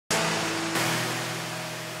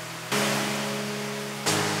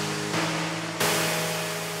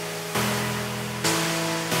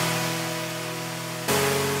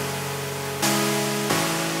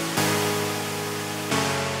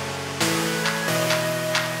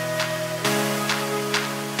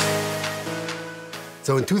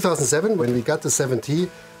So in 2007, when we got the 7T,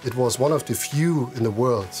 it was one of the few in the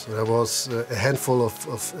world. So there was a handful of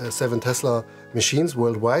 7Tesla machines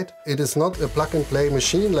worldwide. It is not a plug-and-play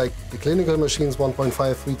machine like the clinical machines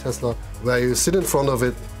 1.5, 3 Tesla, where you sit in front of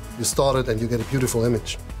it, you start it, and you get a beautiful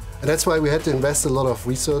image. And that's why we had to invest a lot of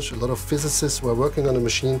research. A lot of physicists were working on the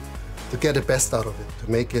machine to get the best out of it, to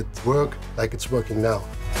make it work like it's working now.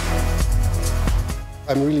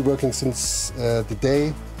 I'm really working since the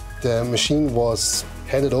day the machine was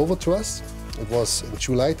handed over to us. It was in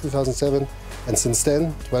July 2007, and since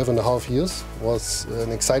then, 12.5 years, was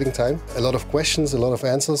an exciting time. A lot of questions, a lot of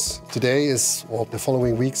answers. Today is, or the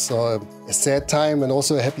following weeks, are a sad time and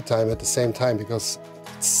also a happy time at the same time, because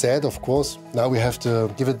it's sad, of course. Now we have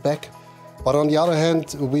to give it back. But on the other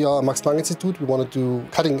hand, we are Max Planck Institute. We want to do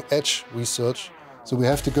cutting-edge research. So we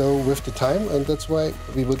have to go with the time, and that's why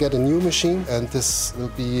we will get a new machine, and this will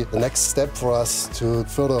be the next step for us to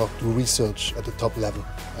further do research at the top level.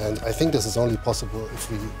 And I think this is only possible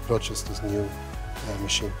if we purchase this new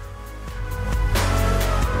machine.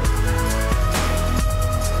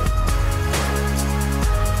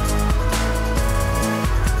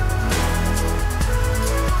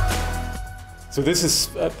 So this is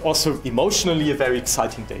also emotionally a very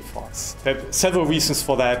exciting day for us. There are several reasons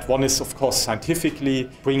for that. One is, of course, scientifically,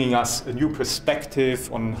 bringing us a new perspective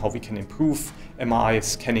on how we can improve MRI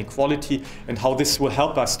scanning quality and how this will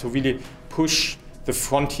help us to really push the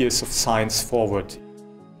frontiers of science forward.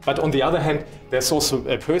 But on the other hand, there's also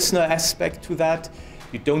a personal aspect to that.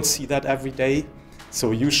 You don't see that every day.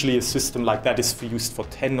 So usually a system like that is used for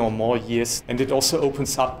 10 or more years, and it also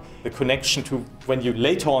opens up the connection to when you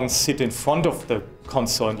later on sit in front of the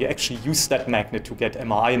console and you actually use that magnet to get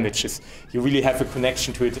MRI images. You really have a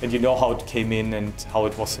connection to it, and you know how it came in and how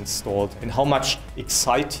it was installed and how much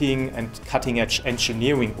exciting and cutting-edge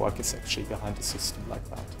engineering work is actually behind a system like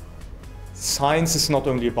that. Science is not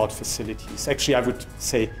only about facilities. Actually, I would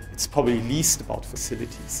say it's probably least about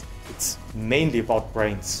facilities. It's mainly about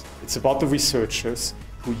brains. It's about the researchers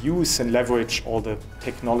who use and leverage all the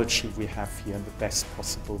technology we have here in the best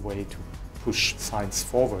possible way to push science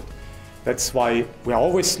forward. That's why we're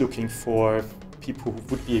always looking for people who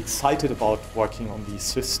would be excited about working on these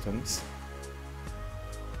systems.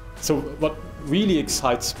 So what really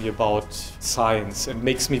excites me about science and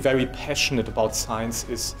makes me very passionate about science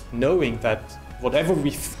is knowing that whatever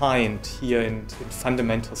we find here in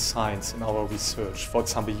fundamental science in our research, for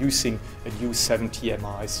example, using a new 7T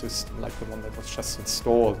MRI system like the one that was just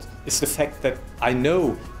installed, is the fact that I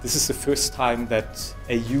know this is the first time that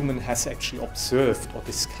a human has actually observed or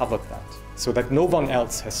discovered that, so that no one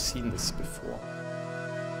else has seen this before.